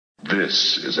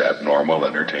This is abnormal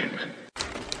entertainment.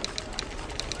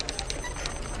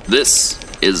 This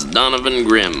is Donovan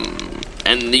Grim,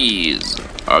 and these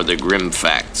are the Grim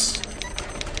Facts.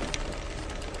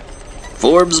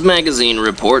 Forbes magazine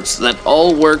reports that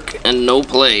all work and no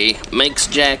play makes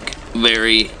Jack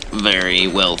very, very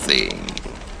wealthy.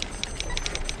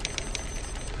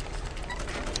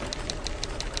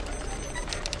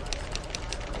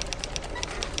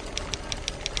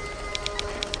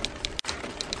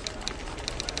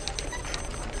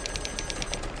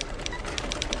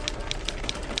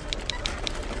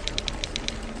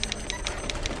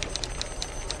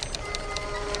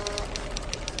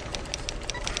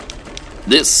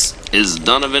 This is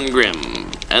Donovan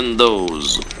Grim, and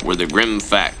those were the Grim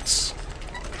Facts.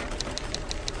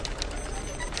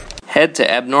 Head to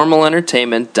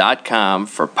abnormalentertainment.com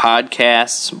for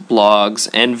podcasts, blogs,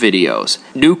 and videos.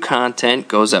 New content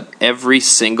goes up every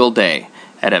single day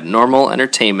at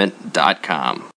abnormalentertainment.com.